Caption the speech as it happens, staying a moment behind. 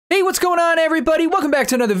what's going on, everybody? Welcome back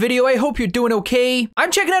to another video. I hope you're doing okay. I'm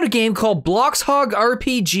checking out a game called Bloxhog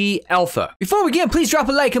RPG Alpha. Before we begin, please drop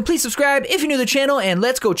a like and please subscribe if you're new to the channel, and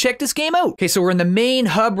let's go check this game out. Okay, so we're in the main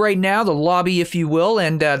hub right now, the lobby, if you will,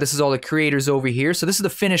 and this is all the creators over here. So this is the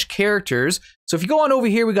finished characters. So if you go on over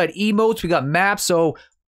here, we got emotes, we got maps. So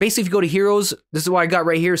basically, if you go to heroes, this is what I got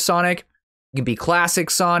right here, Sonic. You can be classic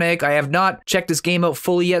Sonic. I have not checked this game out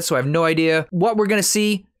fully yet, so I have no idea what we're gonna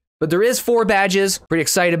see. But there is 4 badges. Pretty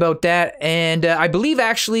excited about that. And I believe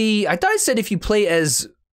actually, I thought I said if you play as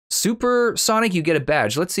Super Sonic, you get a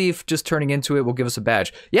badge. Let's see if just turning into it will give us a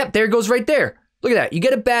badge. Yep, there it goes right there. Look at that. You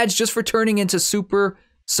get a badge just for turning into Super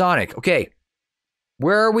Sonic. Okay,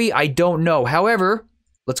 where are we? I don't know. However,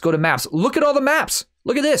 let's go to maps. Look at all the maps.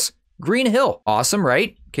 Look at this. Green Hill. Awesome,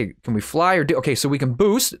 right? Okay, can we fly or do? Okay, so we can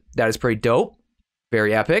boost. That is pretty dope.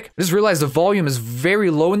 Very epic. I just realized the volume is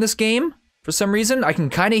very low in this game. For some reason, I can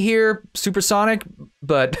kind of hear Supersonic,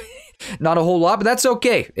 but not a whole lot, but that's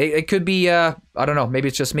okay. It could be, I don't know, maybe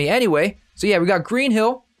it's just me. Anyway, so yeah, we got Green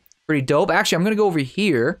Hill. Pretty dope. Actually, I'm going to go over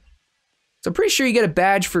here. So I'm pretty sure you get a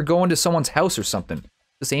badge for going to someone's house or something.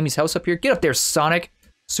 This Amy's house up here. Get up there, Sonic.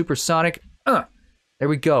 Supersonic. There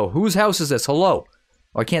we go. Whose house is this? Hello.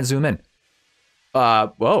 Oh, I can't zoom in.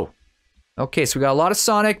 Whoa. Okay, so we got a lot of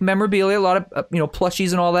Sonic memorabilia, a lot of,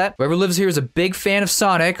 plushies and all that. Whoever lives here is a big fan of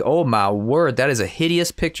Sonic. Oh my word, that is a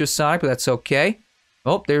hideous picture of Sonic, but that's okay.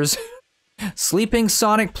 Oh, there's sleeping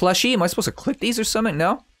Sonic plushie. Am I supposed to click these or something?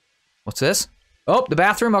 No? What's this? Oh, the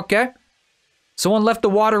bathroom, okay. Someone left the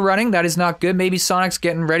water running. That is not good. Maybe Sonic's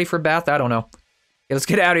getting ready for a bath. I don't know. Okay, let's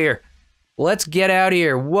get out of here. Let's get out of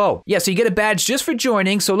here. Whoa. Yeah, so you get a badge just for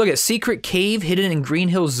joining. So look at Secret Cave hidden in Green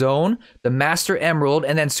Hill Zone, the Master Emerald,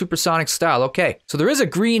 and then Supersonic Style. Okay, so there is a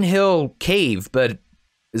Green Hill Cave, but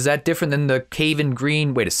is that different than the cave in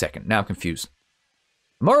Green? Wait a second. Now I'm confused.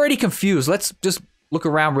 I'm already confused. Let's just look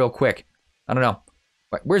around real quick. I don't know.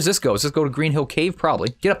 Where's this go? Does this go to Green Hill Cave?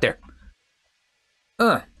 Probably. Get up there.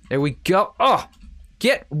 There we go. Oh,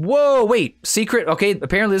 whoa, wait. Secret. Okay,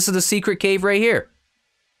 apparently this is the secret cave right here.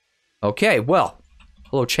 Okay, well,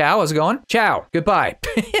 hello, Chow, how's it going? Chow, goodbye.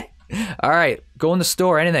 All right, go in the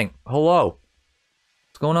store, anything. Hello.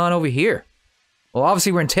 What's going on over here? Well,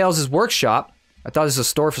 obviously we're in Tails' workshop. I thought this was a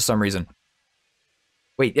store for some reason.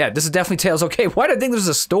 Wait, yeah, this is definitely Tails. Okay, why did I think this was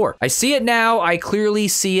a store? I see it now, I clearly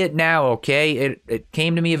see it now, okay? It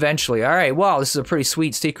came to me eventually. All right, well, this is a pretty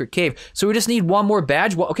sweet secret cave. So we just need one more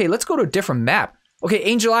badge? Well, okay, let's go to a different map. Okay,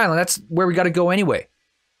 Angel Island, that's where we gotta go anyway.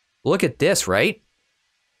 Look at this, right?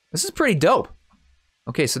 This is pretty dope.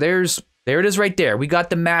 Okay, so there it is right there. We got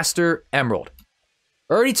the Master Emerald.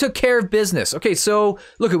 Already took care of business. Okay, so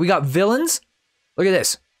look, we got villains. Look at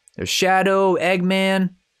this. There's Shadow,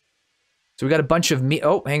 Eggman. So we got a bunch of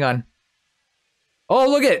oh, hang on. Oh,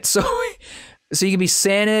 look at it. So you can be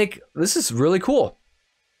Sonic. This is really cool.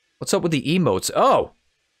 What's up with the emotes? Oh.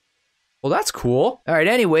 Well, that's cool. All right,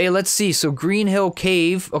 anyway, let's see. So Green Hill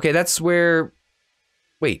Cave. Okay, that's where...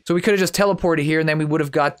 Wait, so we could have just teleported here and then we would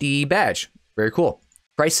have got the badge. Very cool.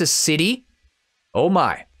 Crisis City. Oh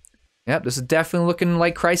my. Yep, this is definitely looking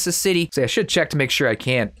like Crisis City. See, I should check to make sure I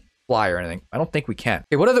can't fly or anything. I don't think we can.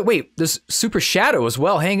 Okay, what other, wait, there's Super Shadow as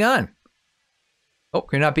well. Hang on. Oh,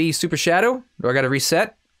 can you not be Super Shadow? Do I gotta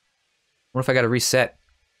reset? What if I gotta reset?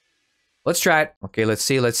 Let's try it. Okay, let's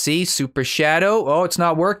see. Super Shadow. Oh, it's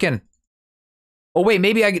not working. Oh wait,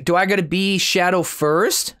 maybe do I gotta be Shadow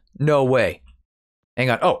first? No way. Hang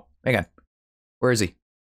on. Oh, hang on. Where is he?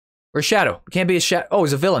 Where's Shadow? Can't be a Shadow. Oh,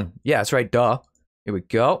 he's a villain. Yeah, that's right. Duh. Here we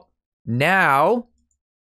go. Now.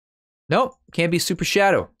 Nope. Can't be Super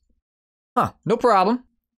Shadow. Huh. No problem.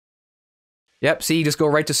 Yep. See, you just go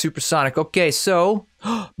right to Supersonic. Okay, so.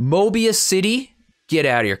 Mobius City. Get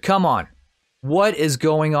out of here. Come on. What is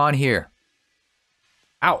going on here?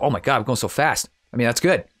 Ow. Oh my god. I'm going so fast. I mean, that's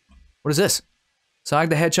good. What is this?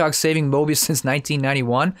 Sonic the Hedgehog saving Mobius since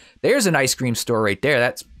 1991. There's an ice cream store right there.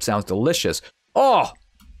 That sounds delicious. Oh,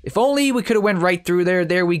 if only we could have went right through there.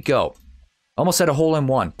 There we go. Almost had a hole in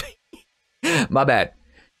one. My bad.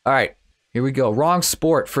 All right, here we go. Wrong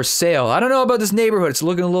sport for sale. I don't know about this neighborhood. It's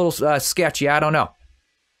looking a little sketchy. I don't know.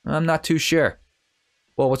 I'm not too sure.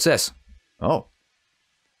 Well, what's this? Oh.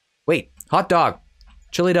 Wait, hot dog.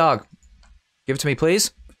 Chili dog. Give it to me,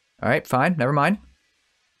 please. All right, fine. Never mind.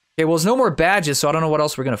 Okay, well, there's no more badges, so I don't know what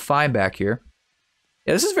else we're going to find back here.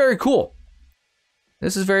 Yeah, this is very cool.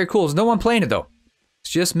 This is very cool. There's no one playing it, though.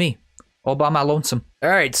 It's just me. All by my lonesome. All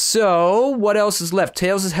right, so what else is left?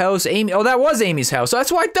 Tails' house, Amy. Oh, that was Amy's house.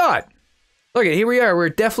 That's what I thought. Look, here we are. We're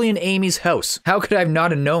definitely in Amy's house. How could I have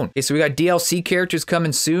not have known? Okay, so we got DLC characters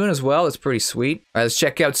coming soon as well. That's pretty sweet. All right, let's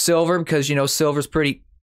check out Silver because, you know, Silver's pretty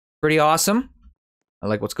awesome. I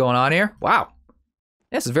like what's going on here. Wow.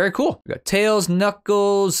 This is very cool. We got Tails,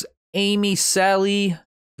 Knuckles, Amy, Sally,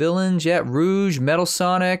 villains, yeah, Rouge, Metal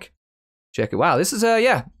Sonic. Check it. Wow, this is,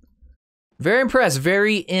 yeah. Very impressed,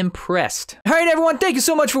 very impressed. All right, everyone, thank you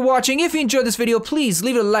so much for watching. If you enjoyed this video, please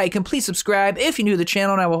leave it a like and please subscribe if you're new to the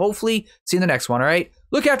channel, and I will hopefully see you in the next one, all right?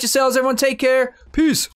 Look after yourselves, everyone. Take care. Peace.